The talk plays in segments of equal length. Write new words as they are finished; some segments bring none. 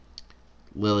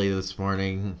Lily this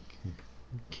morning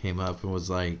came up and was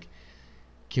like,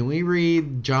 "Can we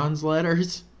read John's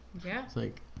letters?" Yeah. It's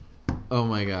like, oh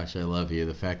my gosh, I love you.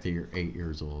 The fact that you're 8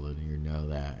 years old and you know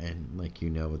that, and like you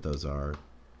know what those are.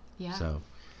 Yeah. So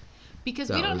because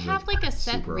that we don't was, have like a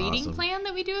set super reading awesome. plan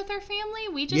that we do with our family.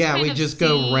 We just Yeah, kind we of just see...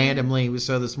 go randomly.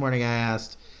 So this morning I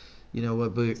asked,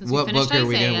 what book? Since we What book finished are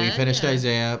we doing? We Isaiah, finished yeah.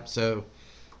 Isaiah, so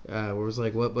I was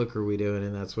like, what book are we doing?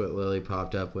 And that's what Lily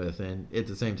popped up with. And at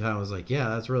the same time, I was like, yeah,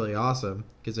 that's really awesome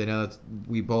because I know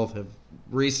we both have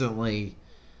recently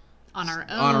on our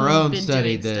own been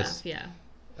studied doing this. Stuff, yeah.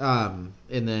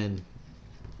 And then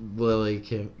Lily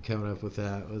coming up with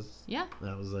that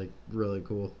was like really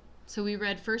cool. So we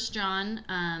read 1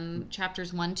 John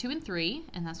chapters 1, 2, and 3,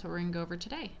 and that's what we're going to go over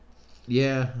today.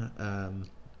 Yeah.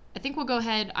 I think we'll go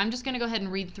ahead. I'm just going to go ahead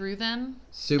and read through them.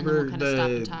 Super. And then we'll kind of stop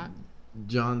and talk.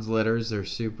 John's letters are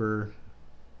super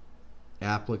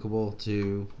applicable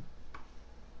to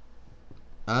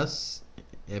us,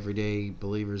 everyday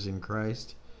believers in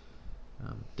Christ.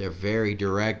 They're very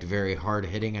direct, very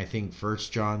hard-hitting. I think 1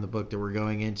 John, the book that we're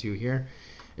going into here,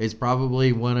 is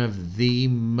probably one of the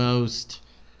most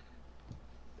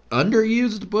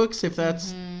underused books,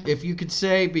 if you could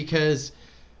say, because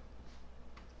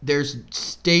there's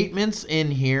statements in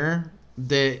here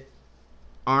that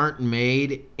aren't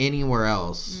made anywhere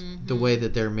else the way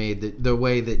that they're made, the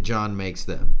way that John makes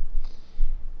them.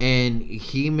 And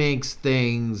he makes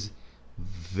things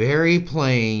very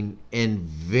plain and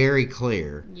very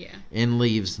clear, and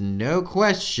leaves no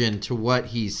question to what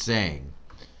he's saying.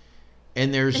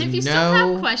 And there's and if you still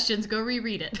have questions, go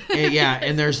reread it.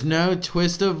 and there's no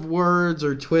twist of words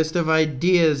or twist of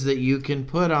ideas that you can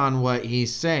put on what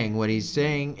he's saying. What he's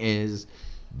saying is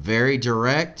very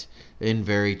direct and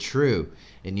very true.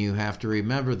 And you have to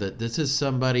remember that this is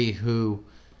somebody who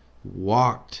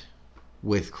walked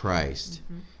with Christ.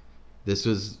 This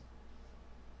was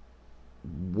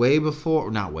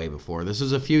not way before. This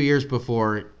was a few years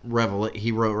before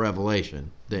he wrote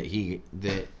Revelation, that he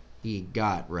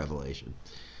got Revelation.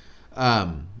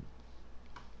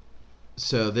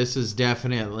 So this is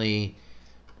definitely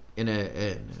in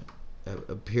a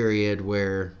period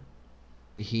where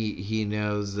he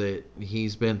knows that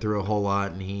he's been through a whole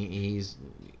lot, and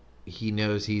he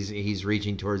knows he's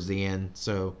reaching towards the end.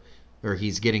 Or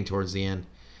he's getting towards the end.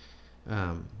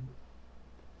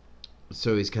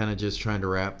 So he's kind of just trying to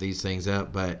wrap these things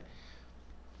up, but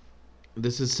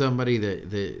this is somebody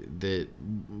that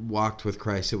walked with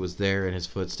Christ, that was there in his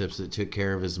footsteps, that took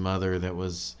care of his mother, that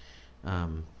was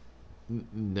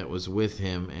with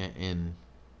him, and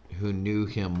who knew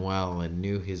him well and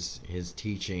knew his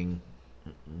teaching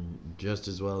just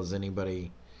as well as anybody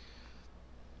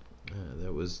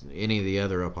that was any of the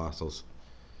other apostles.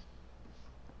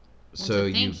 So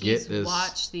you get this.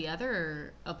 Watch the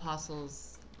other apostles.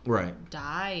 Right.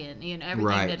 Die and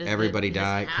everything everybody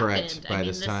died. Correct. By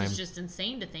this time, this is just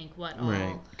insane to think what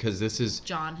right, because this is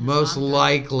John most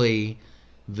likely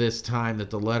this time that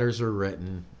the letters are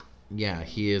written. Yeah,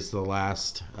 he is the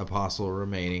last apostle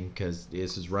remaining, because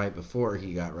this is right before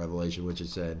he got Revelation, which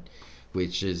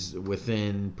is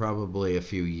within probably a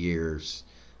few years,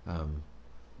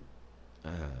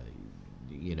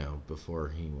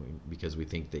 before because we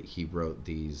think that he wrote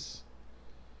these.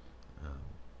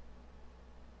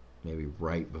 Maybe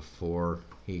right before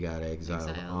he got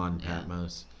exiled on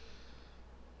Patmos.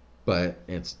 But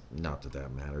it's not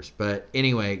that matters. But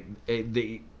anyway,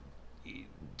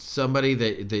 somebody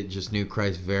that just knew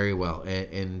Christ very well,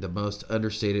 and the most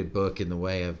understated book in the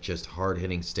way of just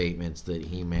hard-hitting statements that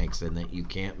he makes, and that you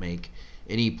can't make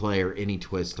any play or any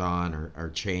twist on or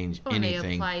change anything.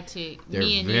 They apply to they're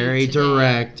me and very you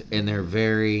direct, and they're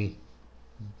very...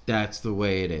 That's the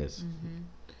way it is.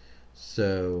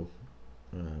 So...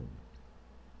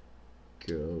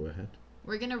 go ahead.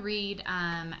 We're going to read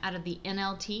out of the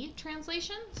NLT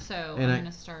translation. So I'm going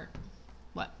to start.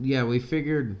 What? Yeah, we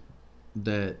figured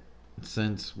that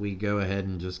since we go ahead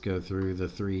and just go through the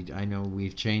three, I know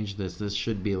we've changed this. This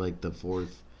should be like the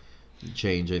fourth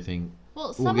change, I think.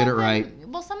 Well, we'll get it right.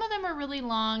 Well, some of them are really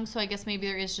long, so I guess maybe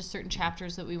there is just certain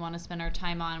chapters that we want to spend our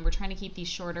time on. We're trying to keep these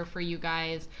shorter for you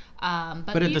guys.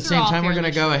 But at the same time, we're going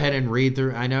to go ahead and read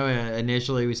through. I know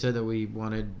initially we said that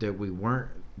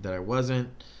that I wasn't.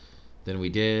 Then we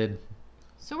did.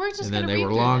 So we're just going to And then they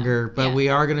were longer. But we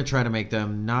are going to try to make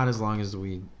them not as long as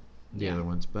the other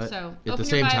ones. But so at the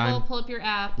same time, pull up your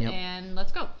app, and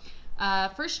let's go.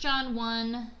 1 John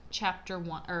 1, chapter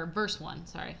 1, or verse 1,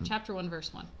 sorry. Chapter 1,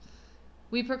 verse 1.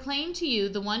 We proclaim to you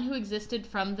the one who existed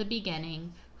from the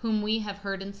beginning, whom we have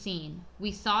heard and seen.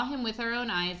 We saw him with our own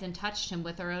eyes and touched him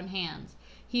with our own hands.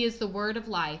 He is the word of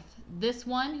life. This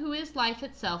one who is life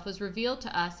itself was revealed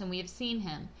to us, and we have seen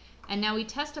him. And now we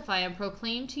testify and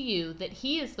proclaim to you that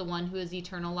he is the one who is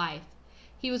eternal life.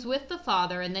 He was with the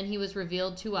Father, and then he was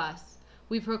revealed to us.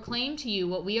 We proclaim to you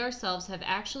what we ourselves have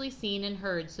actually seen and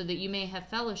heard, so that you may have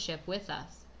fellowship with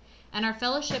us. And our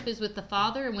fellowship is with the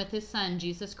Father and with his Son,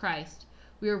 Jesus Christ.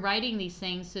 We are writing these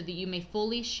things so that you may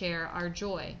fully share our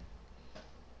joy.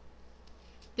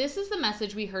 This is the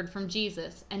message we heard from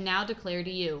Jesus, and now declare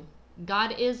to you.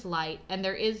 God is light, and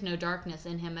there is no darkness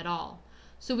in him at all.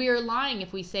 So we are lying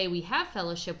if we say we have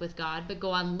fellowship with God, but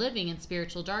go on living in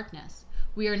spiritual darkness.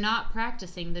 We are not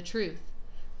practicing the truth.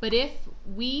 But if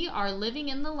we are living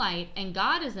in the light, and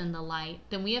God is in the light,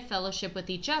 then we have fellowship with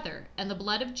each other, and the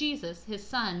blood of Jesus, his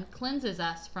Son, cleanses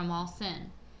us from all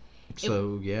sin.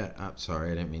 So, I'm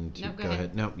sorry, I didn't mean to. No, go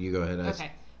ahead. No, you go ahead.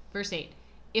 Okay, verse 8.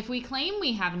 If we claim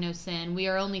we have no sin, we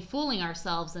are only fooling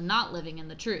ourselves and not living in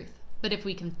the truth. But if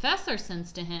we confess our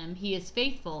sins to him, he is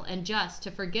faithful and just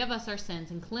to forgive us our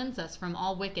sins and cleanse us from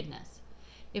all wickedness.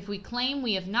 If we claim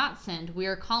we have not sinned, we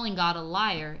are calling God a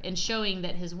liar and showing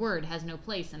that his word has no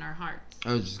place in our hearts.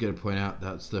 I was just going to point out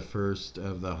that's the first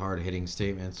of the hard-hitting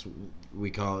statements.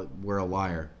 We call it, we're a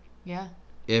liar. Yeah.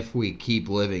 If we keep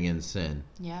living in sin.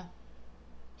 Yeah.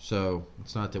 So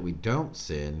it's not that we don't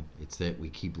sin, it's that we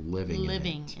keep living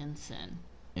in sin.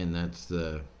 And that's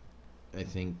I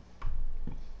think,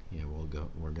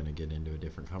 we're going to get into a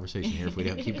different conversation here if we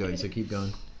don't keep going, so keep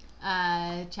going.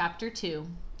 Chapter 2.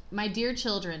 My dear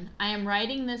children, I am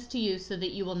writing this to you so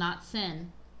that you will not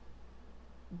sin.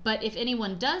 But if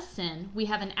anyone does sin, we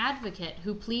have an advocate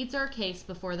who pleads our case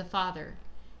before the Father.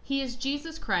 He is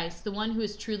Jesus Christ, the one who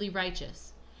is truly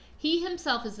righteous. He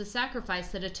himself is the sacrifice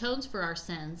that atones for our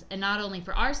sins, and not only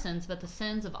for our sins, but the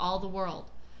sins of all the world.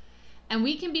 And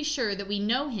we can be sure that we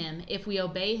know him if we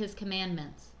obey his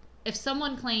commandments. If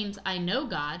someone claims, I know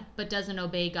God, but doesn't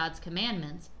obey God's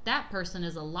commandments, that person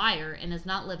is a liar and is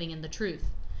not living in the truth.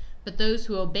 But those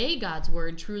who obey God's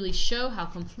word truly show how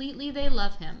completely they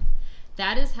love him.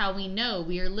 That is how we know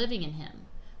we are living in him.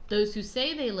 Those who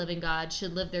say they live in God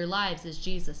should live their lives as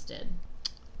Jesus did.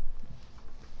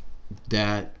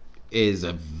 That is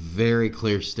a very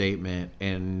clear statement,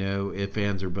 and no ifs,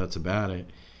 ands, or buts about it.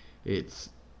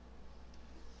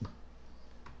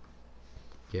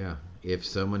 If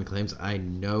someone claims, I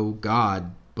know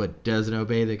God, but doesn't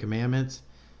obey the commandments,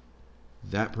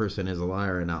 that person is a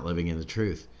liar and not living in the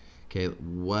truth. Okay,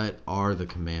 what are the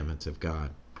commandments of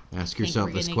God? Ask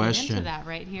yourself this question. We're going to get into that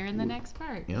right here in the next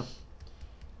part. Yep.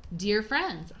 Dear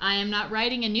friends, I am not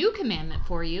writing a new commandment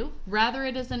for you. Rather,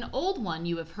 it is an old one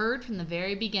you have heard from the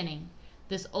very beginning.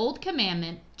 This old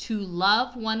commandment, to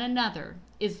love one another,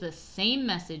 is the same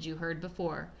message you heard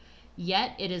before.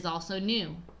 Yet it is also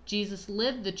new. Jesus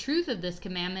lived the truth of this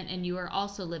commandment, and you are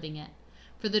also living it.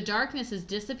 For the darkness is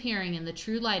disappearing and the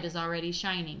true light is already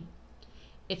shining.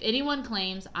 If anyone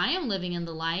claims, I am living in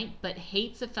the light, but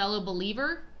hates a fellow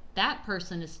believer, that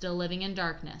person is still living in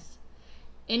darkness.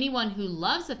 Anyone who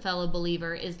loves a fellow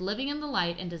believer is living in the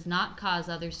light and does not cause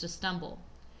others to stumble.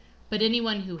 But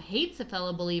anyone who hates a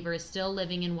fellow believer is still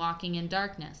living and walking in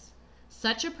darkness.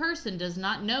 Such a person does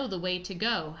not know the way to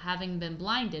go, having been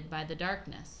blinded by the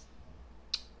darkness.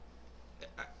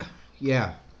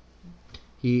 Yeah.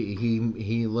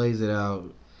 He lays it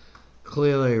out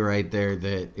clearly right there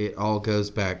that it all goes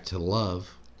back to love.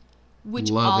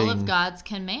 Which all of God's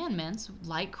commandments,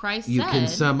 like Christ said. You can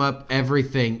sum up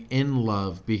everything in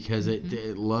love, because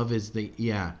love is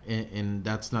and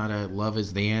that's not a love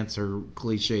is the answer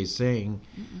cliche saying.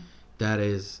 That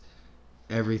is,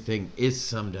 everything is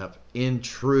summed up in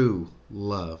true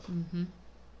love.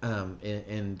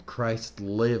 And Christ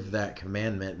lived that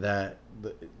commandment, that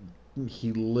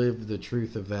he lived the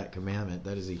truth of that commandment.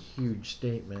 That is a huge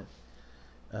statement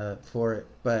for it.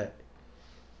 But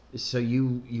so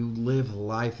you live a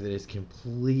life that is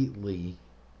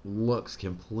looks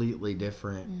completely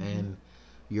different, and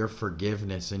your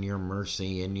forgiveness and your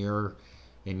mercy and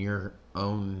your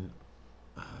own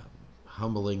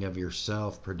humbling of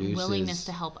yourself produces willingness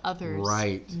to help others.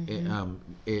 Right.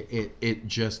 It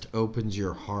just opens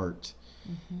your heart,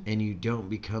 and you don't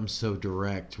become so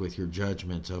direct with your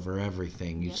judgments over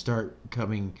everything. You start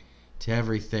coming to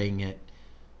everything at,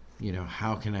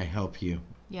 how can I help you?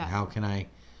 Yeah. How can I?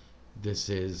 This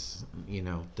is,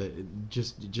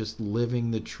 just living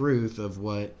the truth of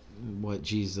what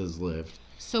Jesus lived.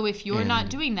 So if you're not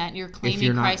doing that, you're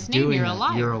claiming Christ's name, you're a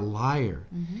liar. You're a liar.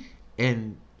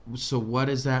 And so what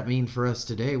does that mean for us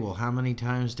today? Well, how many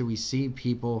times do we see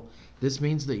people? This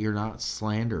means that you're not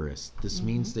slanderous. This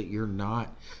means that you're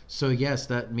not. So yes,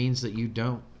 that means that you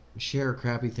don't share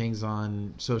crappy things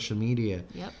on social media.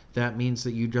 Yep. That means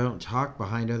that you don't talk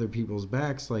behind other people's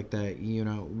backs like that. You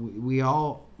know, we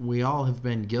all have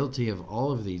been guilty of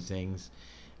all of these things,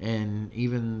 and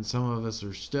even some of us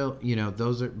are still, you know,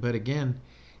 those are, but again,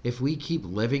 if we keep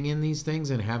living in these things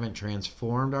and haven't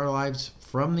transformed our lives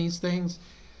from these things,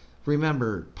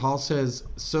 remember, Paul says,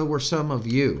 so were some of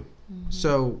you.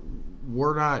 So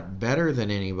we're not better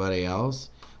than anybody else.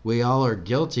 We all are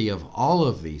guilty of all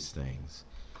of these things.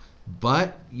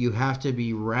 But you have to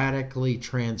be radically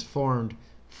transformed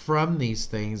from these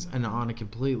things and on a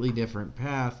completely different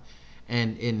path,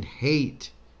 and hate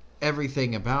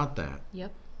everything about that.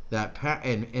 Yep. That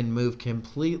and move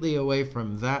completely away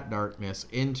from that darkness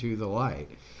into the light.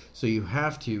 So you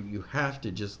have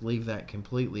to just leave that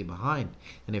completely behind.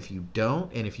 And if you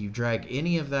don't, and if you drag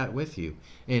any of that with you,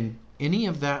 and any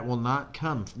of that will not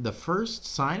come, the first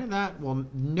sign of that will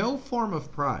no form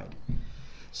of pride.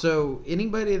 So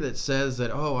anybody that says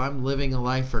that, oh, I'm living a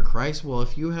life for Christ, well,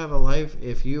 if you have a life,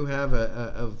 if you have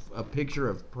a picture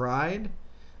of pride,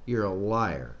 you're a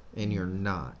liar, and you're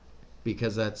not.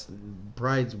 Because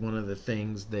pride's one of the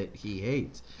things that he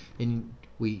hates. And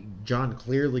John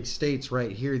clearly states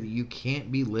right here that you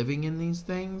can't be living in these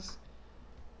things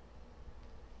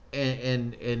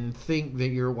and think that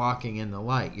you're walking in the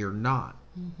light. You're not.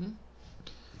 Mm-hmm.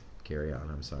 Carry on.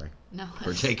 I'm sorry. No.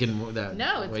 We're taking that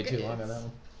way good. Too long on that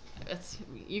one.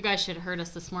 You guys should have heard us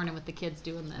this morning with the kids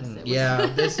doing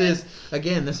this. This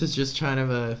is just kind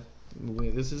of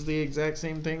this is the exact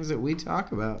same things that we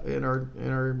talk about in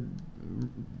our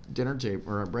dinner table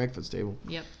or our breakfast table.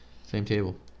 Yep. Same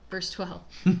table. Verse 12.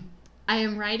 I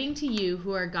am writing to you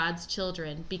who are God's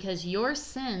children because your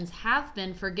sins have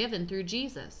been forgiven through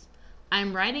Jesus. I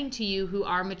am writing to you who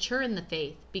are mature in the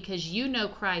faith because you know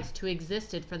Christ who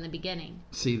existed from the beginning.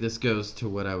 See, this goes to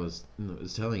what I was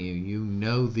telling you. You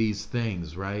know these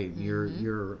things, right?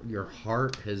 Mm-hmm. Your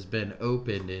heart has been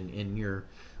opened, and your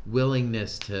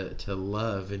willingness to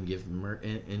love and give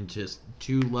and just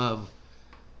to love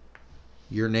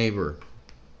your neighbor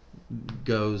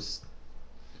goes,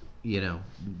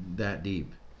 that deep.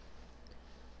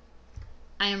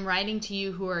 I am writing to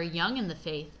you who are young in the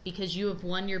faith because you have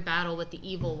won your battle with the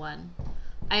evil one.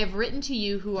 I have written to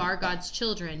you who are God's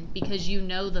children because you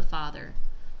know the Father.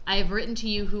 I have written to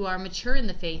you who are mature in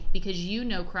the faith because you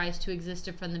know Christ who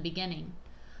existed from the beginning.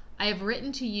 I have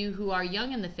written to you who are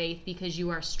young in the faith because you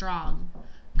are strong.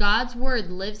 God's word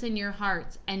lives in your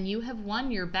hearts, and you have won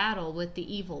your battle with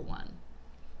the evil one.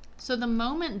 So the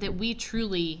moment that we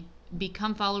truly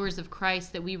become followers of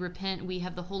Christ, that we repent, we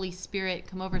have the Holy Spirit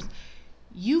come over us,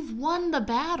 you've won the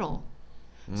battle.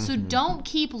 Mm-hmm. So don't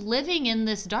keep living in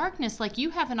this darkness like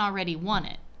you haven't already won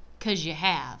it, because you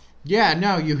have. Yeah,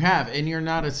 no, you have, and you're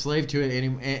not a slave to it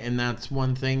anymore. And that's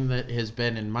one thing that has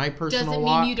been in my personal walk.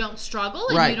 Doesn't mean you don't struggle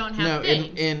and you don't have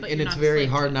things. And it's very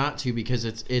hard not to, because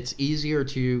it's easier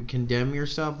to condemn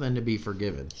yourself than to be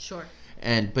forgiven. Sure.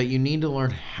 But you need to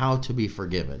learn how to be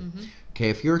forgiven. Mm-hmm. Okay,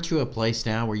 if you're to a place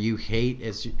now where you hate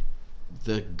as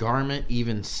the garment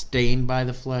even stained by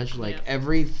the flesh, like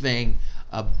everything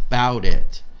about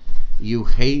it. You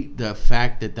hate the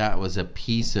fact that was a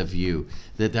piece of you,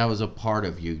 that was a part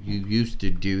of you. You used to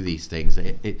do these things.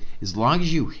 As long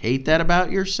as you hate that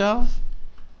about yourself,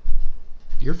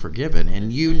 you're forgiven.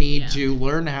 And you need to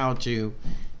learn how to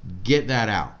get that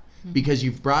out. Mm-hmm. Because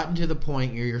you've gotten to the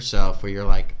point yourself where you're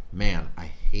like, man, I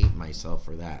hate myself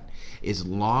for that. As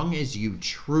long as you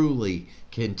truly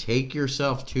can take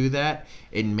yourself to that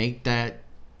and make that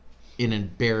an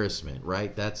embarrassment,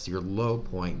 right? That's your low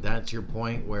point. That's your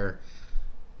point where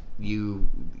you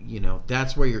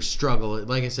that's where your struggle,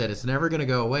 like I said, it's never going to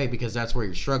go away, because that's where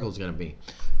your struggle is going to be.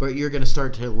 But you're going to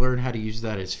start to learn how to use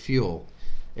that as fuel,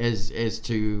 as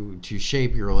to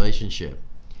shape your relationship.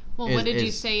 Well, what did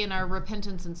you say in our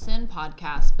Repentance and Sin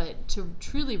podcast? But to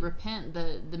truly repent,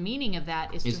 the meaning of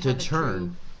that is to have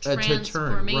turn, a true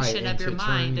transformation of your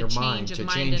mind, a change of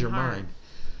mind and heart.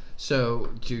 So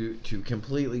to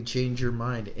completely change your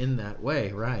mind in that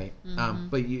way, right? Mm-hmm.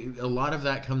 But a lot of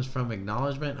that comes from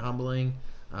acknowledgement, humbling,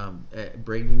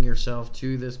 bringing yourself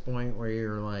to this point where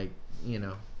you're like,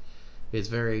 it's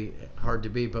very hard to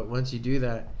be. But once you do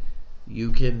that,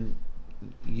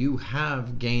 you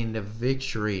have gained a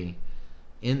victory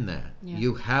in that. Yeah.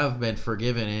 You have been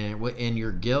forgiven, and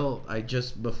your guilt.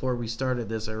 Before we started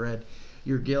this, I read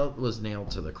your guilt was nailed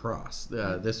to the cross.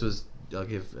 This was. I'll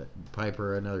give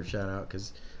Piper another shout out,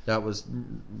 because that was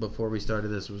before we started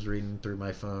this. Was reading through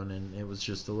my phone, and it was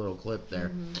just a little clip there.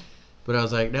 Mm-hmm. But I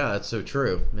was like, no, that's so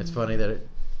true. It's funny that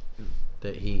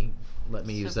he let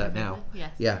me use that now.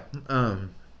 Yes. Yeah.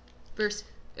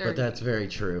 But that's very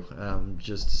true.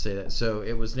 Just to say that. So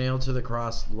it was nailed to the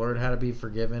cross. Learn how to be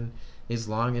forgiven. As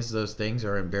long as those things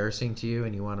are embarrassing to you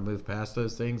and you want to move past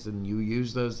those things and you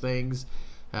use those things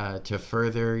to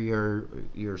further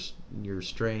your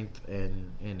strength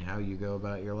and how you go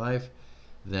about your life,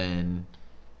 then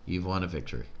you've won a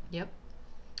victory. Yep.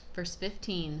 Verse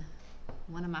 15,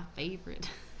 one of my favorite.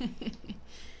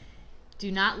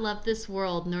 Do not love this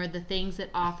world nor the things it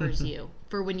offers you.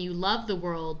 For when you love the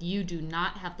world, you do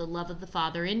not have the love of the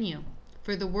Father in you.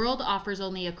 For the world offers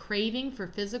only a craving for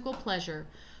physical pleasure,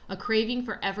 a craving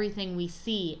for everything we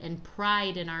see, and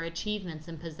pride in our achievements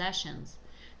and possessions.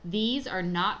 These are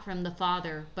not from the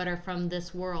Father, but are from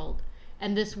this world.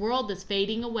 And this world is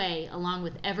fading away along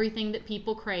with everything that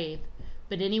people crave.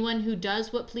 But anyone who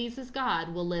does what pleases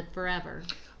God will live forever.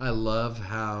 I love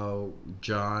how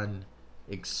John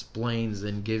explains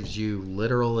and gives you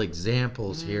literal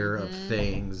examples here of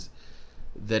things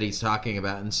that he's talking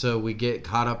about. And so we get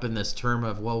caught up in this term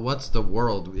of, well, what's the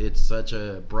world? It's such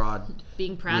a broad...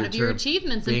 Being proud of your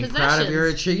achievements and possessions. Being proud of your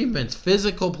achievements,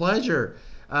 physical pleasure.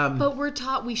 But we're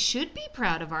taught we should be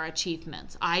proud of our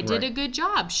achievements. I did a good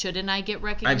job. Shouldn't I get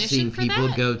recognition for that? I've seen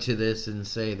people go to this and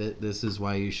say that this is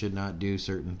why you should not do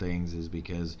certain things, is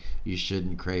because you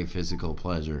shouldn't crave physical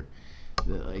pleasure.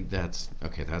 Like, that's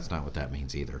not what that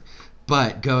means either.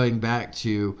 But going back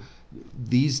to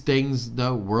these things,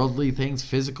 though, worldly things,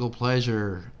 physical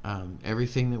pleasure,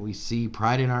 everything that we see,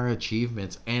 pride in our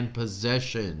achievements and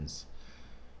possessions,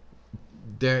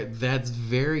 that's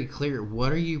very clear.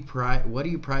 What are you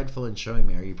prideful in showing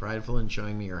me? Are you prideful in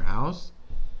showing me your house?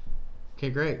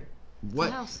 Okay, great.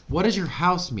 What does your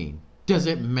house mean? Does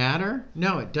it matter?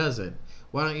 No, it doesn't.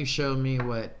 Why don't you show me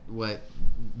what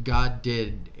God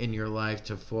did in your life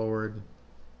to forward,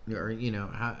 or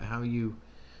how you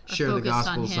share the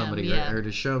gospel with somebody, or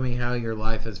to show me how your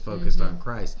life is focused on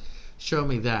Christ. Show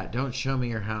me that. Don't show me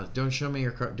your house. Don't show me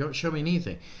your car. Don't show me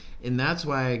anything. And that's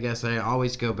why I guess I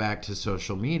always go back to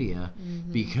social media,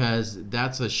 because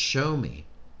that's a show me.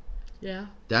 Yeah.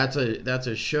 That's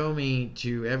a show me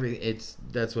to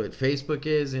that's what Facebook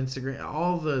is, Instagram,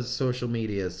 all the social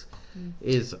medias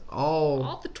is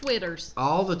all the Twitters.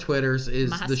 All the Twitters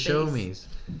is MySpace. The show me's.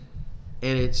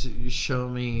 And it's show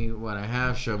me what I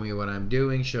have, show me what I'm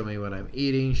doing, show me what I'm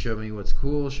eating, show me what's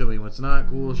cool, show me what's not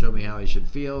cool, show me how I should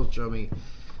feel, show me,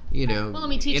 well, let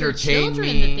me teach our children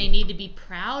that they need to be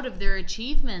proud of their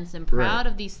achievements and proud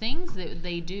of these things that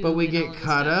they do. But we get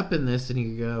caught up in this, and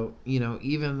you go,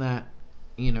 even that,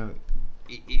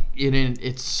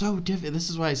 it's so difficult. This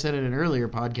is why I said in an earlier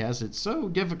podcast, it's so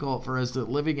difficult for us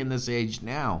living in this age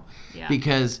now. Yeah.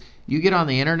 Because you get on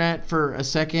the internet for a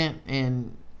second,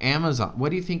 and Amazon, what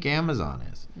do you think Amazon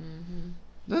is?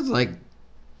 That's like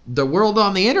the world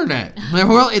on the internet.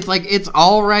 It's like it's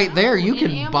all right there. You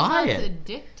can buy it.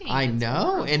 Addicting. I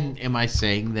know. And am I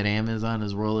saying that Amazon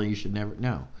is worldly? You should never.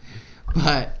 No.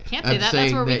 But can't say that.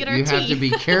 That's where we get our tea. You have to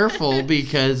be careful,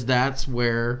 because that's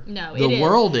where the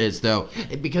world is, though.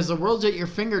 Because the world's at your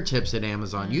fingertips at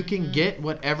Amazon. You can get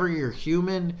whatever your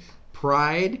human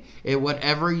pride and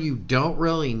whatever you don't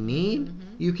really need.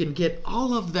 You can get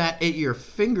all of that at your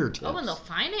fingertips. Oh, and they'll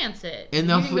finance it. And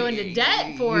you can go into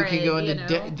debt for it. You can go into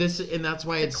debt. And that's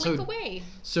why it's so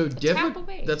difficult.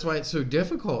 That's why it's so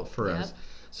difficult for us.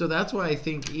 So that's why I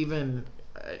think even,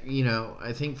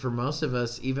 I think for most of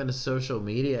us, even a social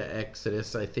media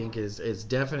exodus, I think is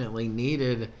definitely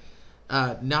needed.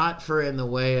 Not for in the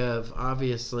way of,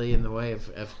 obviously, in the way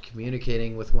of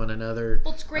communicating with one another.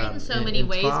 Well, it's great in so many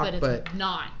ways, but it's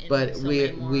not. But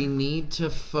we need to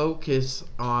focus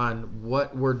on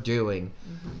what we're doing.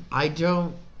 I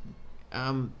don't,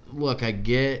 look, I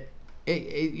get,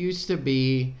 it used to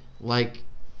be like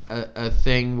a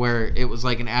thing where it was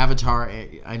like an avatar.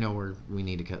 I know we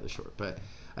need to cut this short, but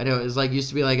I know it was like used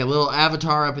to be like a little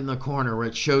avatar up in the corner where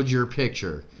it showed your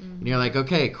picture, and you're like,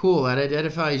 okay, cool, that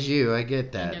identifies you. I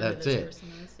get that. That's it.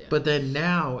 But then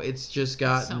now it's just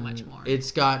gotten so much more.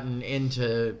 It's gotten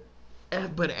into,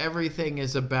 but everything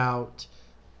is about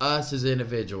us as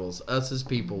individuals, us as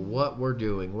people, what we're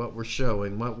doing, what we're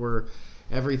showing,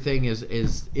 everything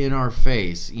is in our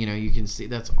face. You can see,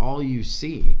 that's all you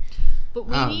see. But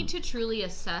we need to truly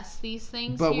assess these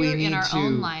things here in our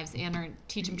own lives and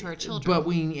teach them to our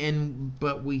children.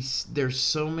 But there's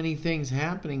so many things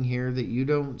happening here that you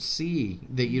don't see,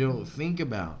 that you don't think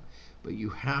about. But you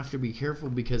have to be careful,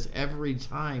 because every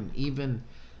time, even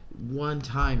one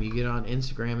time you get on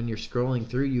Instagram and you're scrolling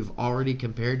through, you've already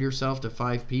compared yourself to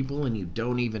 5 people and you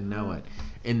don't even know it.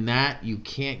 And that, you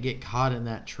can't get caught in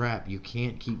that trap. You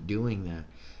can't keep doing that.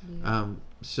 Yeah.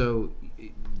 So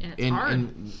it's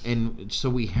hard. And so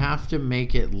we have to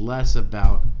make it less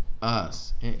about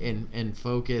us and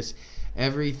focus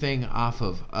everything off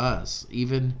of us.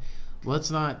 Even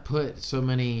let's not put so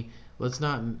many, let's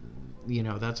not,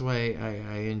 that's why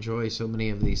I enjoy so many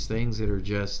of these things that are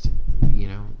just,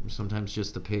 sometimes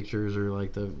just the pictures or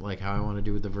like how I want to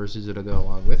do with the verses that'll go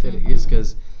along with it, is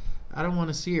because I don't want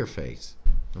to see your face.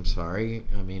 I'm sorry.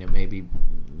 I mean, it may be,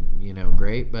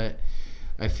 great, but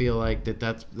I feel like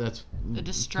that's a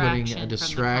distraction, putting a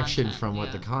distraction from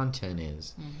what the content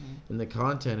is. And the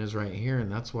content is right here,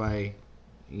 and that's why,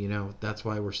 that's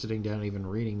why we're sitting down even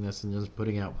reading this and just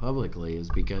putting out publicly, is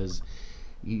because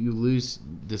you lose,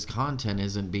 this content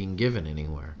isn't being given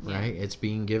anywhere, right? It's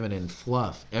being given in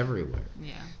fluff everywhere.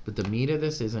 Yeah. But the meat of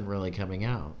this isn't really coming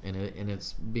out, and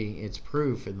it's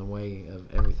proof in the way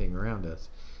of everything around us.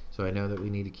 So I know that we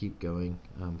need to keep going,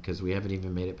 because we haven't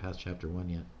even made it past chapter 1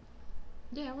 yet.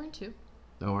 Yeah, we're in 2.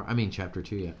 Chapter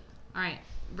 2 yet. All right,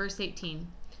 verse 18.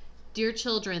 Dear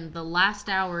children, the last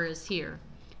hour is here.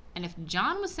 And if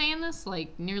John was saying this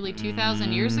like nearly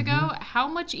 2,000 years ago, how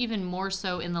much even more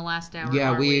so in the last hour?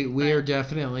 Yeah, we are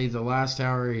definitely the last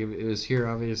hour. It was here.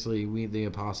 Obviously, we the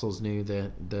apostles knew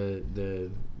that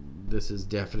this is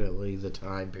definitely the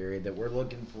time period that we're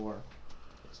looking for.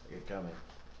 It's coming.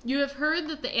 You have heard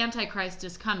that the Antichrist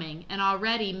is coming, and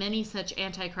already many such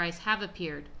Antichrists have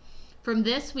appeared. From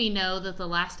this we know that the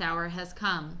last hour has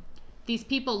come. These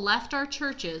people left our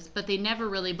churches, but they never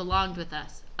really belonged with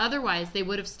us. Otherwise, they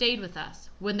would have stayed with us.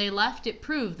 When they left, it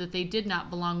proved that they did not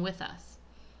belong with us.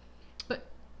 But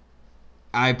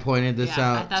I pointed this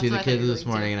out to the kids this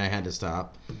morning, and I had to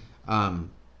stop.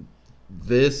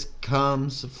 This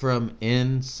comes from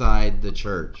inside the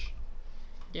church.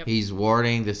 Yep. He's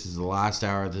warning, this is the last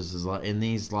hour. This is in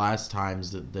these last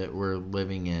times that we're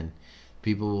living in.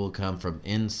 People will come from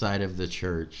inside of the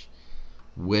church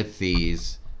with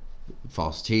these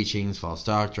false teachings, false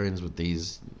doctrines, with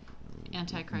these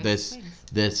Antichrist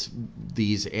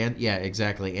things.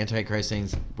 Exactly, Antichrist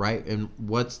things, right? And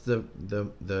what's the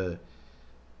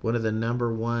one of the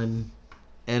number one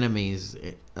enemies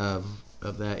of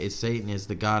that is Satan, is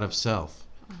the god of self.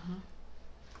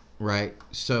 Right?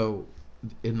 So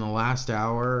in the last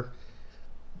hour,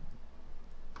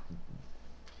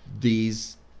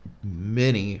 these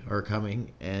many are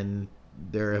coming, and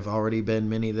there have already been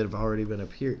many that have already been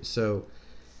appeared. So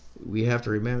we have to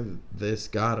remember this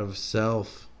god of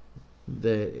self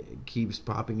that keeps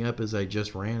popping up, as I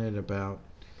just ranted about,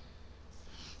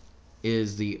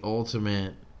 is the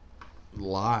ultimate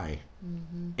lie.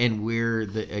 And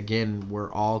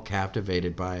we're all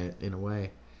captivated by it in a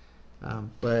way.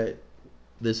 But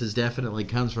this is definitely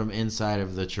comes from inside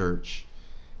of the church.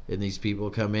 And these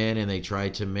people come in and they try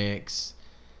to mix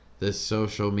this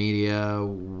social media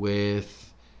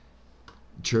with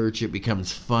church. It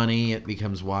becomes funny. It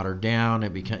becomes watered down.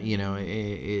 It becomes,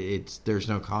 it's there's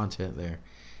no content there.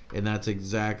 And that's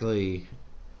exactly,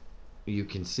 you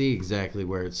can see exactly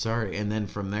where it started. And then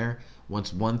from there,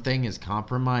 once one thing is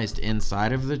compromised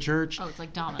inside of the church, it's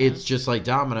like dominoes. It's just like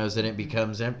dominoes, and it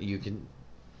becomes empty. You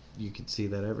can see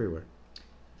that everywhere.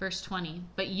 Verse 20,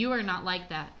 but you are not like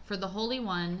that, for the Holy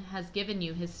One has given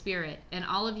you his Spirit, and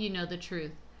all of you know the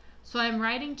truth. So I am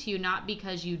writing to you not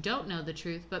because you don't know the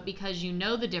truth, but because you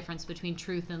know the difference between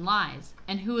truth and lies,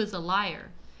 and who is a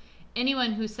liar.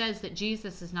 Anyone who says that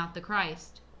Jesus is not the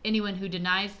Christ, anyone who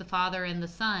denies the Father and the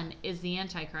Son is the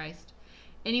Antichrist.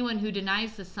 Anyone who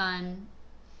denies the Son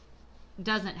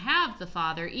doesn't have the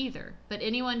Father either, but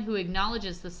anyone who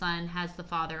acknowledges the Son has the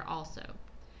Father also.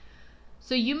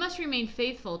 So you must remain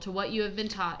faithful to what you have been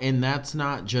taught. And that's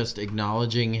not just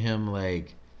acknowledging him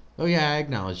like, oh yeah, I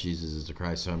acknowledge Jesus is the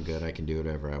Christ, so I'm good. I can do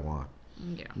whatever I want.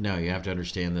 Yeah. No, you have to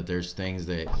understand that there's things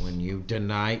that when you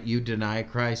deny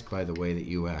Christ by the way that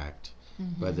you act,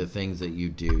 by the things that you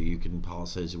do. Paul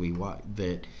says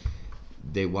that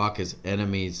they walk as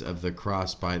enemies of the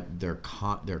cross by their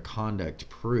conduct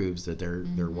proves that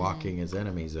they're walking as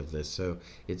enemies of this. So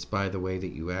it's by the way that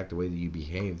you act, the way that you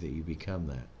behave, that you become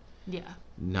that. Yeah.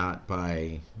 Not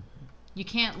by... You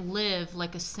can't live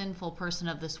like a sinful person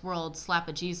of this world, slap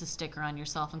a Jesus sticker on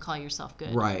yourself and call yourself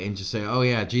good. Right, and just say, oh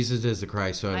yeah, Jesus is the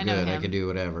Christ, so I'm good. I can do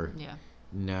whatever. Yeah.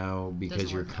 No,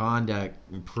 because your conduct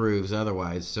proves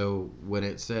otherwise. So when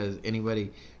it says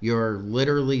anybody, you're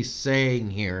literally saying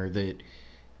here that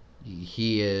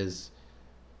he is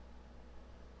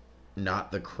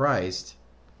not the Christ,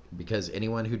 because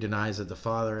anyone who denies that the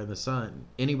Father and the Son,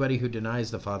 anybody who denies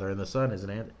the Father and the Son is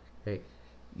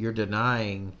you're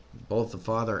denying both the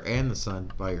Father and the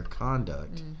Son by your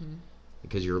conduct.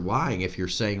 Because you're lying if you're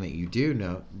saying that you do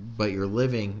know, but you're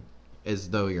living as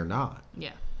though you're not.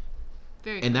 Yeah.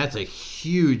 Very and that's a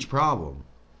huge problem.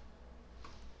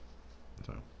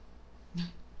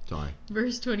 So Sorry.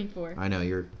 Verse 24. I know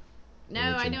you're... No,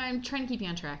 I know. I'm trying to keep you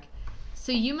on track.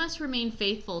 So you must remain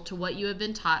faithful to what you have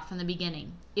been taught from the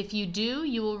beginning. If you do,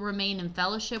 you will remain in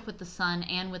fellowship with the Son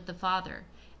and with the Father.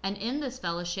 And in this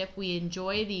fellowship, we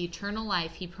enjoy the eternal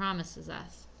life he promises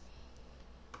us.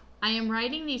 I am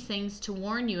writing these things to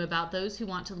warn you about those who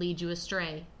want to lead you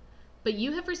astray. But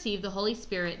you have received the Holy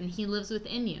Spirit, and he lives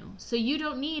within you. So you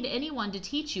don't need anyone to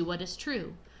teach you what is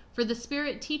true. For the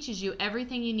Spirit teaches you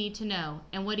everything you need to know.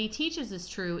 And what he teaches is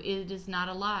true. It is not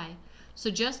a lie. So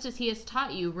just as he has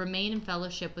taught you, remain in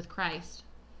fellowship with Christ.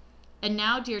 And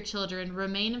now, dear children,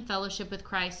 remain in fellowship with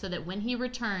Christ so that when he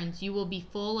returns, you will be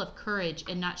full of courage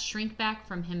and not shrink back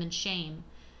from him in shame.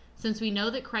 Since we know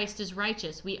that Christ is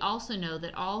righteous, we also know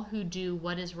that all who do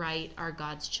what is right are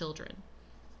God's children.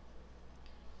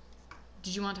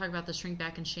 Did you want to talk about the shrink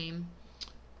back and shame?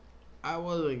 I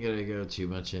wasn't going to go too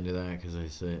much into that because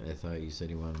I thought you said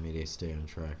you wanted me to stay on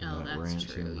track. Oh, that's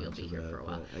true. You'll be here for a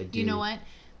while. You know what?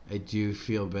 I do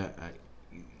feel bad.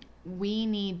 We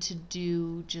need to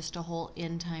do just a whole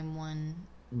end time one.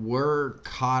 We're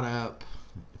caught up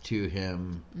to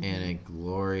him in a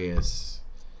glorious,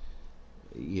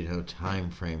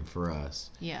 time frame for us.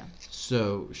 Yeah.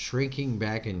 So shrinking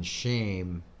back in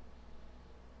shame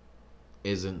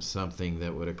isn't something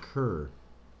that would occur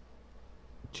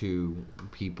to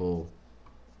people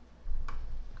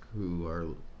who are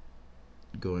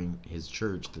going his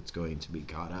church that's going to be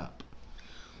caught up.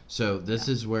 So this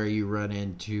is where you run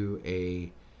into a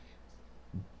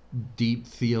deep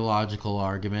theological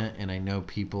argument, and I know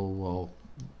people will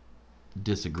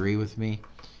disagree with me.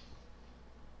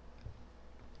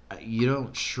 You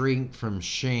don't shrink from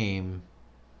shame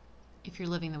if you're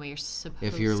living the way you're supposed to.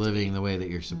 If you're living the way that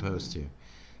you're supposed to.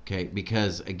 Okay,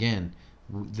 because again,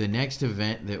 the next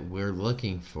event that we're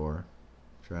looking for,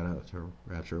 shout out to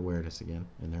Rapture Awareness again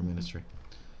in their ministry,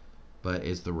 but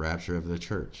is the rapture of the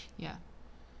church. Yeah.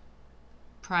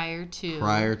 Prior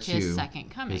to his second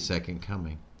coming. His second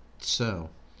coming. So,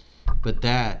 but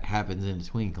that happens in the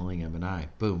twinkling of an eye.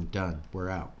 Boom, done. We're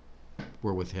out.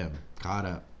 We're with him, caught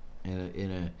up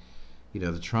in a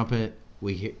the trumpet.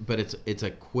 We hear, but it's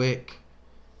a quick,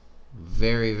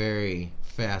 very, very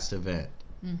fast event.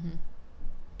 Mm-hmm.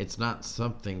 It's not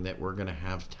something that we're going to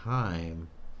have time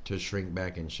to shrink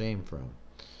back in shame from.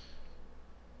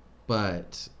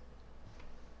 But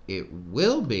it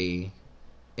will be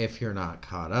if you're not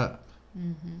caught up.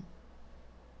 Mm-hmm.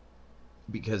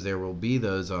 Because there will be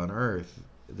those on earth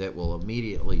that will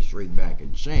immediately shrink back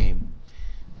in shame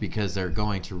because they're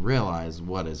going to realize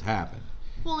what has happened.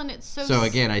 Well, and it's so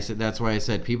again, that's why I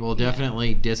said people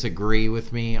definitely disagree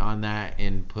with me on that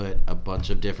and put a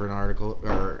bunch of different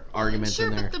arguments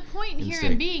in there. Sure, but the point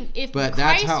here being,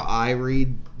 that's how I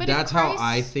read. That's how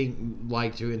I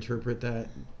like to interpret that.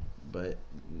 But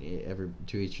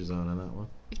to each his own on that one.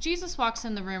 If Jesus walks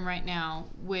in the room right now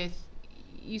with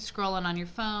you scrolling on your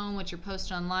phone, what you're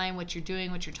posting online, what you're doing,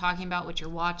 what you're talking about, what you're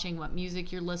watching, what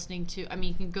music you're listening to, I mean,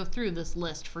 you can go through this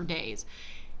list for days.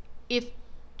 If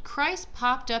Christ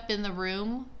popped up in the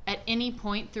room at any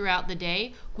point throughout the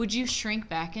day, would you shrink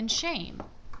back in shame?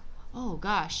 Oh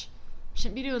gosh,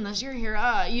 shouldn't be doing this. You're here,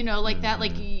 like that,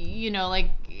 like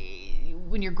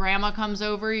when your grandma comes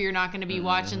over, you're not going to be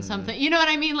watching something. You know what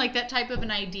I mean? Like that type of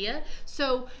an idea.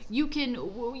 So you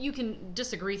can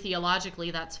disagree theologically.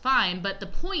 That's fine. But the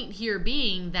point here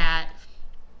being that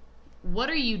what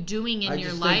are you doing in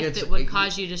your life that would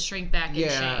cause you to shrink back in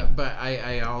shame? Yeah, but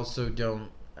I also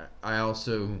don't.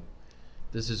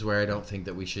 This is where I don't think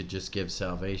that we should just give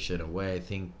salvation away. I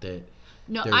think that...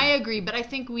 No, I agree, but I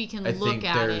think we can look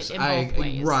at it in both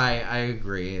ways. Right, I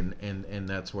agree, and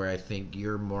that's where I think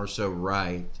you're more so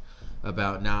right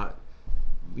about not,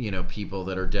 people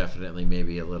that are definitely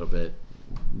maybe a little bit,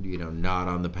 not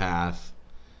on the path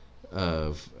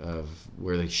of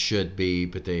where they should be,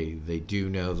 but they do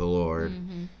know the Lord.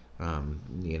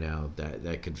 Mm-hmm.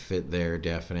 That could fit there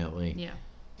definitely. Yeah.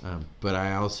 But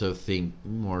I also think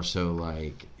more so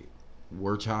like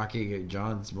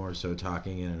John's more so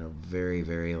talking in a very,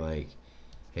 very like,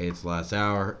 hey, it's last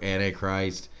hour,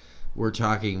 Antichrist. We're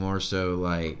talking more so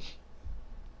like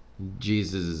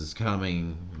Jesus is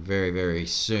coming very, very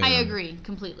soon. I agree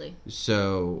completely.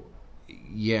 So,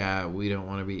 yeah, we don't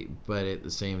want to be, but at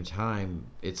the same time,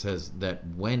 it says that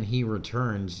when he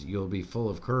returns, you'll be full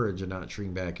of courage and not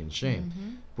shrink back in shame. Mm-hmm.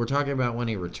 We're talking about when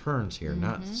he returns here,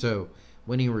 not so.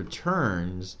 When he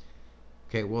returns,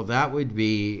 okay, well, that would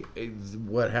be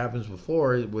what happens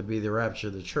before. It would be the rapture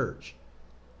of the church.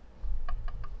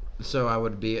 So I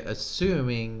would be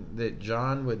assuming that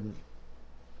John would,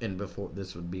 and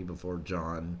this would be before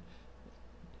John.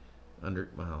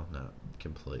 Not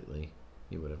completely,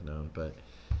 he would have known, but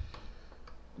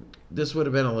this would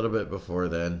have been a little bit before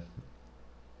then,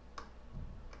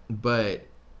 but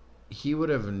he would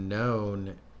have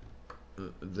known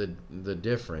the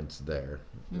difference there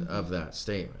of that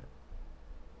statement.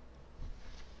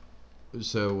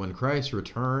 So when Christ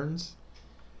returns,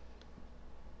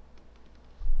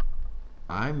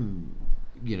 I'm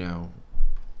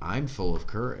full of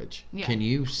courage. Yeah. Can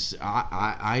you?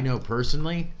 I know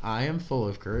personally, I am full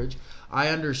of courage. I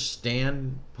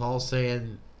understand Paul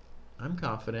saying, "I'm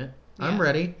confident. Yeah. I'm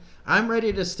ready. I'm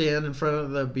ready to stand in front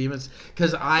of the behemoths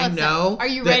because I know." Are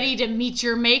you ready to meet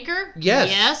your Maker? Yes.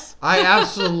 Yes. I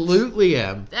absolutely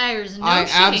am. There's no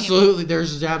shame.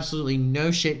 There's absolutely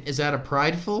no shame. Is that a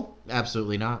prideful?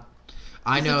 Absolutely not.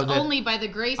 I know that only by the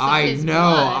grace of His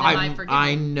blood am I forgiven.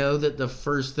 I know that the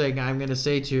first thing I'm going to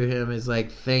say to Him is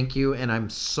like, thank you, and I'm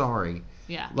sorry.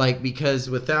 Yeah. Like, because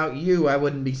without you, I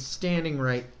wouldn't be standing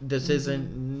right. This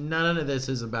none of this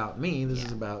is about me. This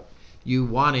is about you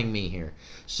wanting me here.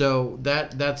 So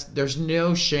there's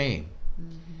no shame.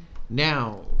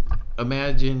 Now,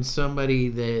 imagine somebody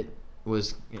that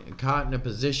was caught in a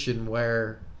position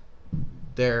where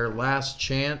their last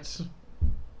chance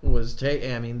was they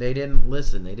didn't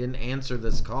listen. They didn't answer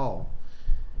this call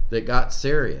that got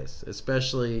serious,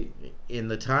 especially in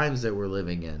the times that we're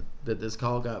living in, that this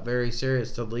call got very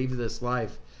serious to leave this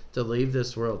life, to leave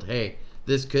this world. Hey,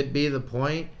 this could be the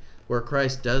point where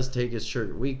Christ does take His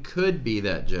church. We could be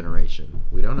that generation.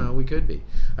 We don't know. We could be.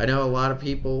 I know a lot of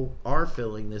people are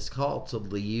feeling this call to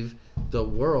leave the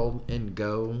world and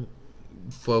go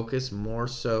focus more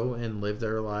so and live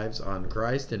their lives on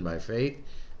Christ and by faith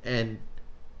and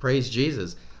praise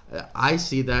Jesus. I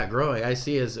see that growing. I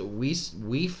see as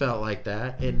we felt like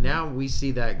that, and now we see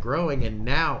that growing, and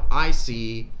now I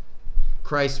see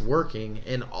Christ working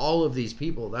in all of these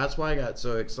people. That's why I got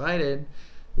so excited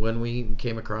when we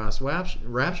came across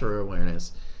rapture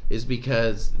awareness, is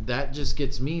because that just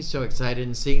gets me so excited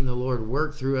in seeing the Lord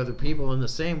work through other people in the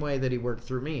same way that He worked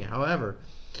through me. However,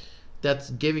 that's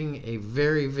giving a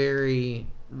very, very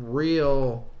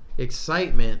real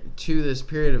excitement to this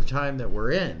period of time that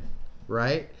we're in,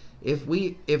 right? If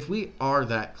we are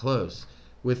that close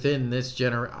within this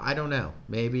generation, I don't know,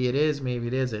 maybe it is, maybe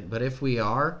it isn't, but if we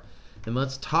are, then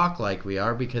let's talk like we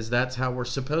are, because that's how we're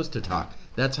supposed to talk.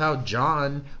 That's how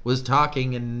John was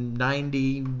talking in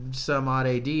 90 some odd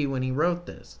AD when he wrote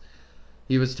this.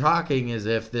 He was talking as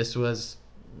if this was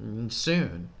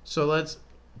soon. So let's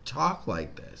talk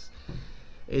like this.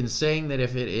 In saying that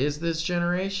if it is this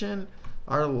generation,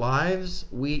 our lives,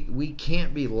 we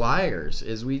can't be liars,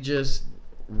 as we just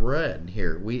read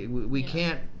here. We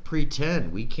can't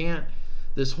pretend. We can't.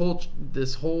 This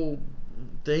whole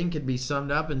thing could be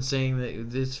summed up in saying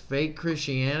that this fake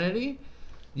Christianity,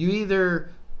 you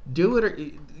either do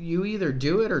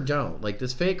it or don't. Like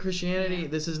this fake Christianity,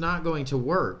 this is not going to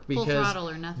work because full throttle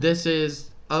or nothing. This is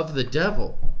of the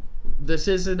devil. This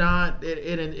is not,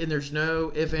 and there's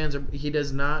no ifs, ands, or he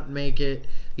does not make it.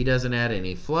 He doesn't add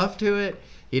any fluff to it.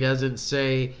 He doesn't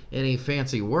say any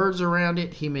fancy words around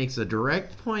it. He makes a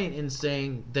direct point in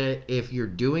saying that if you're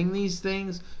doing these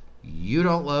things, you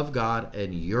don't love God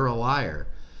and you're a liar.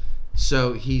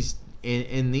 So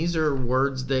and these are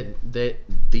words that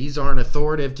these aren't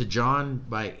authoritative to John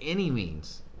by any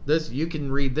means. You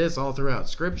can read this all throughout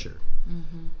Scripture.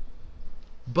 Mm-hmm.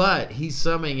 But he's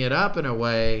summing it up in a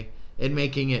way and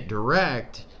making it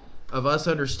direct of us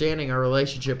understanding our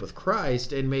relationship with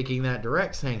Christ and making that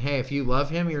direct, saying, hey, if you love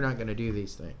Him, you're not going to do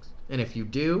these things. And if you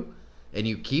do, and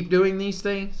you keep doing these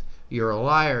things, you're a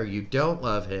liar. You don't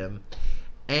love Him.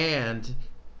 And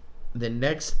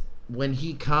when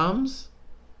He comes,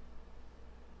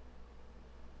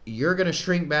 you're going to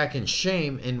shrink back in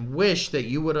shame and wish that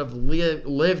you would have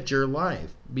lived your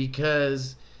life,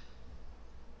 because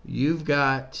you've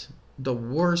got the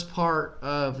worst part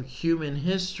of human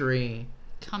history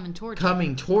coming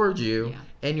toward you, yeah.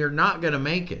 And you're not going to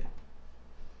make it.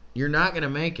 You're not going to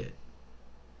make it.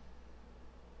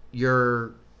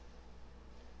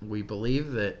 We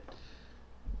believe that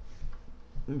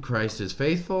Christ is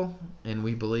faithful, and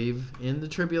we believe in the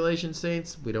tribulation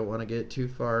saints. We don't want to get too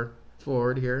far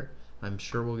forward here. I'm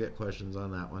sure we'll get questions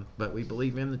on that one. But we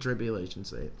believe in the tribulation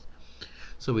saints.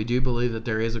 So we do believe that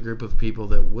there is a group of people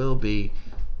that will be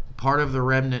part of the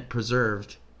remnant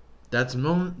preserved. That's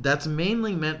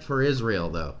mainly meant for Israel,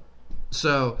 though.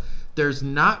 So there's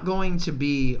not going to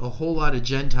be a whole lot of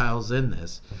Gentiles in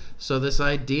this. So this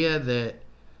idea that,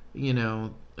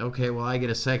 okay, well, I get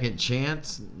a second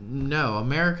chance. No,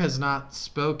 America's not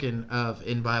spoken of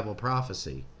in Bible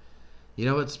prophecy. You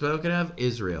know what's spoken of?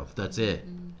 Israel. That's it.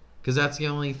 Because that's the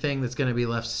only thing that's going to be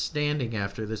left standing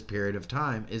after this period of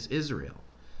time is Israel.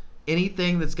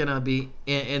 anything that's going to be,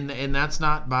 and that's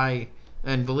not by,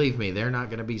 and believe me, they're not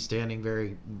going to be standing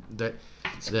very,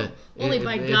 it's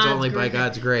only by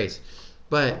God's grace.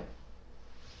 But,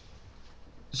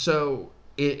 so,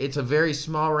 it's a very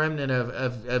small remnant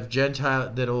of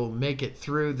Gentile that'll make it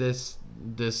through this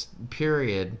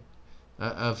period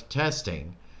of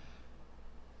testing.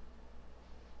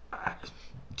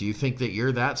 Do you think that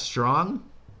you're that strong?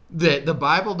 That the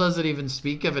Bible doesn't even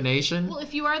speak of a nation? Well,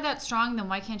 if you are that strong, then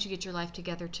why can't you get your life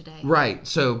together today? Right.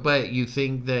 So, but you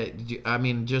think that, I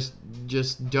mean, just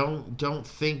don't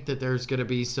think that there's going to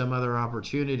be some other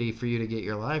opportunity for you to get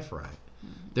your life right.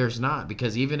 Mm-hmm. There's not,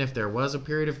 because even if there was a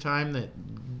period of time that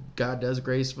God does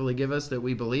gracefully give us that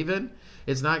we believe in,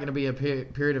 it's not going to be a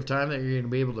period of time that you're going to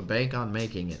be able to bank on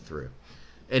making it through,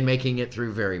 and making it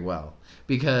through very well.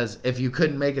 Because if you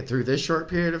couldn't make it through this short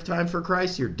period of time for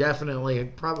Christ, you're definitely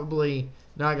probably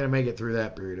not going to make it through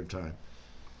that period of time.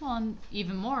 Well, and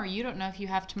even more, you don't know if you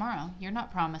have tomorrow. You're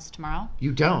not promised tomorrow.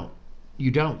 You don't.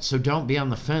 So don't be on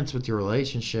the fence with your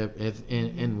relationship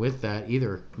and with that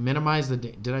either. Minimize the.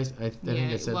 I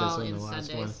think I said this in the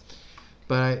last one.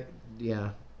 But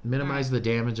minimize the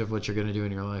damage of what you're going to do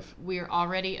in your life. We're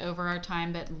already over our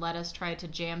time, but let us try to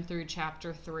jam through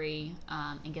chapter 3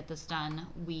 and get this done.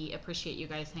 We appreciate you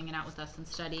guys hanging out with us and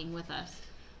studying with us.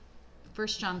 1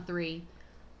 John 3.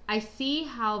 I see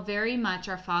how very much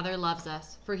our Father loves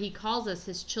us, for he calls us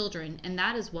his children, and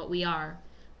that is what we are.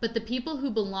 But the people who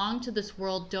belong to this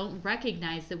world don't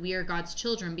recognize that we are God's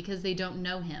children because they don't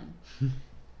know him.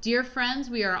 Dear friends,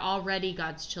 we are already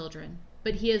God's children.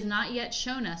 But he has not yet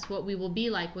shown us what we will be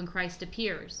like when Christ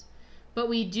appears. But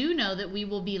we do know that we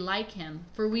will be like him,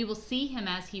 for we will see him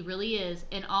as he really is,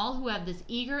 and all who have this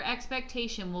eager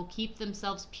expectation will keep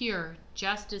themselves pure,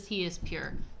 just as he is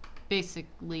pure.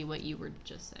 Basically what you were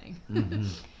just saying. Mm-hmm.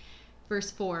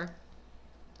 Verse 4.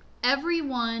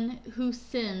 Everyone who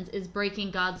sins is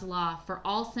breaking God's law, for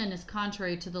all sin is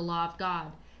contrary to the law of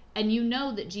God. And you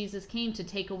know that Jesus came to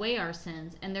take away our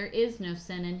sins, and there is no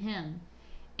sin in him.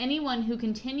 Anyone who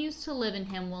continues to live in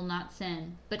him will not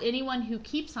sin, but anyone who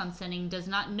keeps on sinning does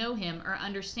not know him or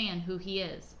understand who he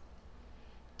is.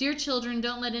 Dear children,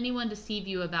 don't let anyone deceive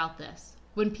you about this.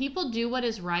 When people do what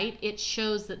is right, it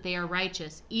shows that they are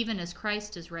righteous, even as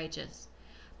Christ is righteous.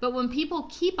 But when people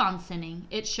keep on sinning,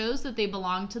 it shows that they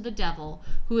belong to the devil,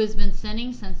 who has been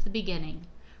sinning since the beginning.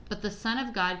 But the Son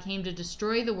of God came to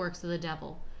destroy the works of the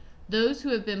devil. Those who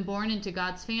have been born into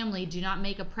God's family do not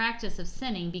make a practice of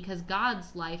sinning because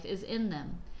God's life is in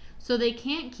them. So they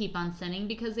can't keep on sinning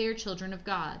because they are children of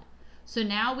God. So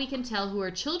now we can tell who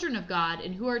are children of God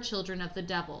and who are children of the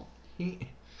devil. Let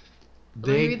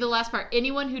me read the last part.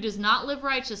 Anyone who does not live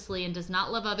righteously and does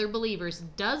not love other believers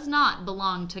does not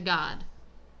belong to God.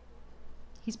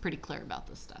 He's pretty clear about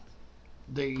this stuff.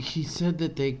 He said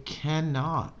that they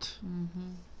cannot. Mm-hmm.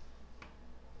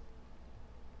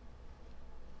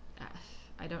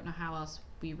 I don't know how else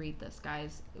we read this,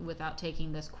 guys, without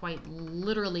taking this quite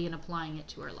literally and applying it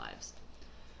to our lives.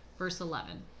 Verse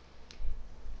 11.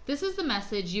 This is the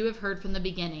message you have heard from the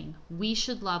beginning. We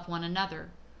should love one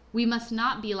another. We must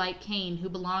not be like Cain, who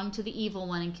belonged to the evil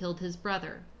one and killed his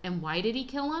brother. And why did he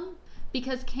kill him?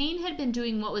 Because Cain had been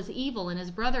doing what was evil and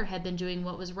his brother had been doing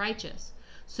what was righteous.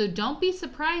 So don't be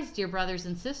surprised, dear brothers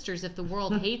and sisters, if the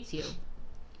world hates you.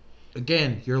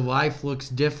 Again, your life looks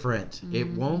different. Mm-hmm. It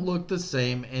won't look the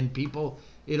same, and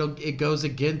it goes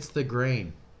against the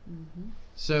grain. Mm-hmm.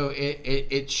 So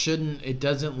it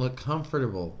doesn't look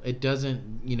comfortable. It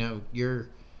doesn't,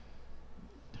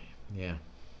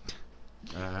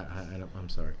 I'm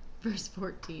sorry. Verse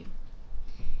 14.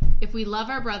 If we love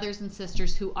our brothers and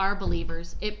sisters who are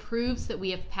believers, it proves that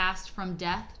we have passed from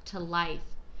death to life.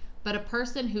 But a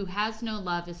person who has no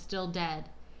love is still dead.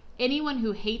 Anyone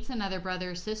who hates another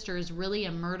brother or sister is really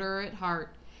a murderer at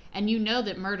heart, and you know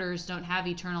that murderers don't have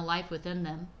eternal life within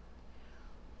them.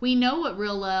 We know what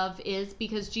real love is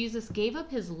because Jesus gave up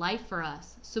his life for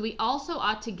us, so we also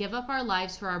ought to give up our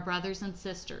lives for our brothers and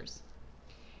sisters.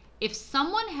 If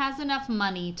someone has enough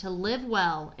money to live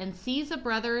well and sees a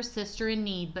brother or sister in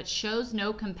need but shows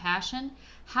no compassion,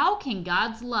 how can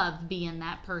God's love be in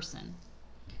that person?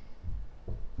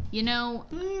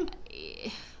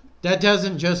 That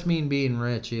doesn't just mean being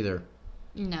rich either.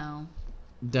 No.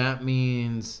 That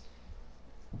means...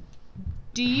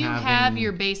 Do you have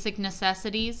your basic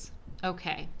necessities?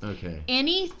 Okay. Okay.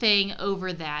 Anything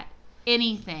over that.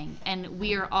 Anything. And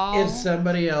we are all... If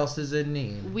somebody else is in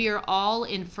need. We are all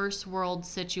in first world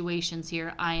situations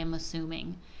here, I am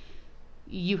assuming.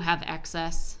 You have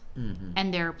excess. Mm-hmm.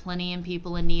 And there are plenty of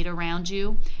people in need around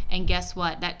you. And guess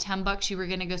what? That $10 you were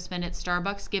going to go spend at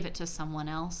Starbucks, give it to someone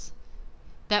else.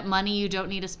 that money you don't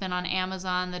need to spend on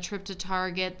Amazon, the trip to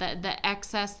Target, the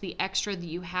excess, the extra that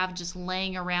you have just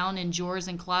laying around in drawers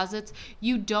and closets.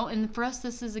 You don't, and for us,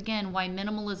 this is again why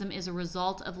minimalism is a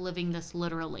result of living this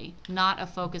literally, not a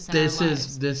focus in our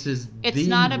lives. This is it's the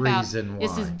not about, reason why.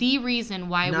 This is the reason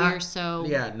why we're so...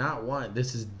 Yeah, not one.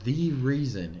 This is the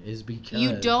reason, is because...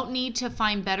 You don't need to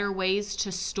find better ways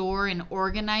to store and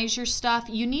organize your stuff.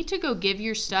 You need to go give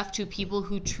your stuff to people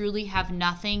who truly have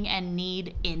nothing and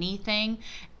need anything,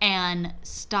 and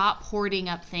stop hoarding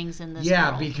up things in this world.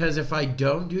 Yeah, because if I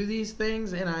don't do these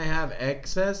things and I have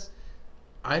excess,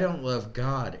 I don't love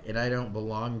God and I don't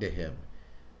belong to Him.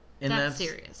 And that's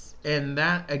serious. And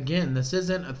that, again, this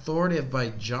isn't authoritative by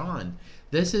John.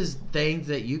 This is things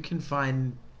that you can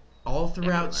find all throughout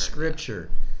everywhere, Scripture,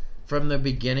 from the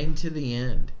beginning to the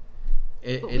end.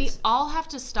 But we all have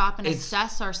to stop and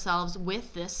assess ourselves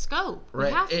with this scope.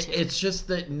 Right. We have to. It's just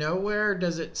that nowhere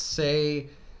does it say...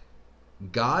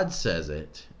 God says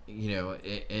it,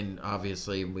 and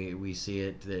obviously we see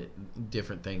it that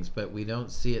different things, but we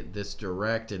don't see it this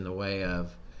direct in the way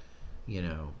of,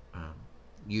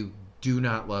 you do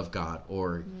not love God,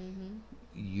 or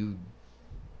you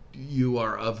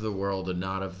are of the world and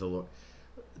not of the Lord.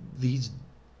 These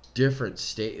different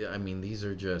these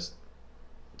are just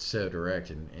so direct,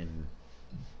 and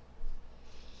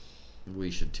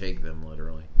we should take them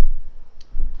literally.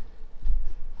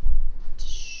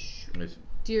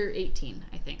 Dear 18,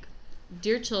 I think.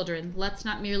 Dear children, let's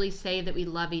not merely say that we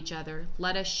love each other.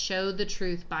 Let us show the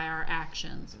truth by our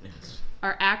actions. Yes.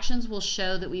 Our actions will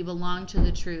show that we belong to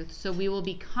the truth, so we will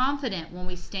be confident when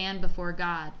we stand before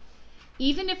God.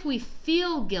 Even if we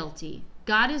feel guilty,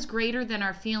 God is greater than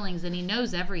our feelings and He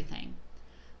knows everything.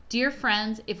 Dear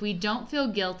friends, if we don't feel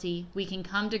guilty, we can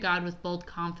come to God with bold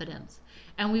confidence,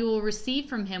 and we will receive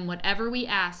from Him whatever we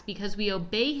ask because we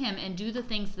obey Him and do the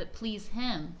things that please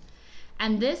Him.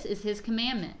 And this is His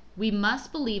commandment. We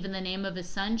must believe in the name of His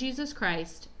Son, Jesus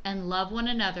Christ, and love one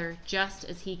another just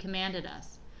as He commanded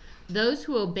us. Those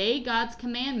who obey God's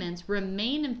commandments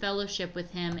remain in fellowship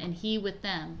with Him and He with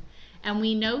them. And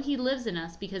we know He lives in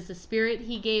us because the Spirit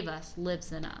He gave us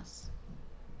lives in us.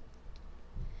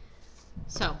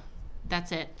 So,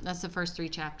 that's it. That's the first 3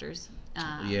 chapters.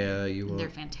 Yeah, you will. They're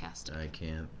fantastic. I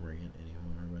can't read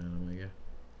anymore about them, I guess.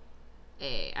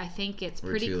 I think it's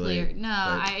We're pretty too clear. late. No,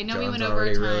 But I know John's we went over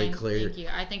already time. really clear. Thank you.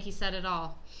 I think he said it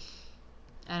all.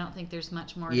 I don't think there's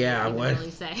much more to really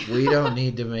say. We don't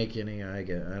need to make any. I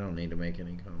don't need to make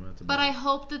any comments about But I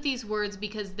hope that these words,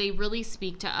 because they really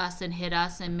speak to us and hit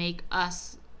us and make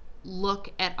us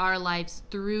look at our lives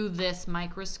through this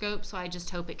microscope. So I just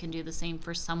hope it can do the same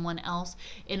for someone else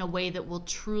in a way that will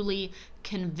truly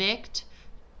convict,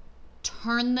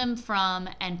 turn them from,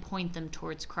 and point them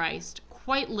towards Christ,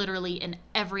 quite literally in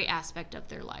every aspect of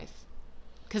their life.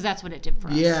 Because that's what it did for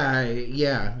us.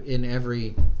 Yeah, in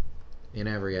every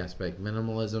aspect.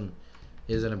 Minimalism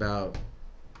isn't about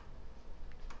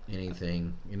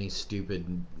anything, any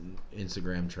stupid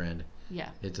Instagram trend. Yeah.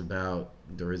 It's about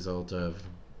the result of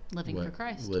living for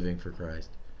Christ. Living for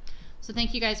Christ. So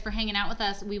thank you guys for hanging out with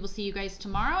us. We will see you guys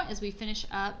tomorrow as we finish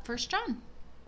up 1 John.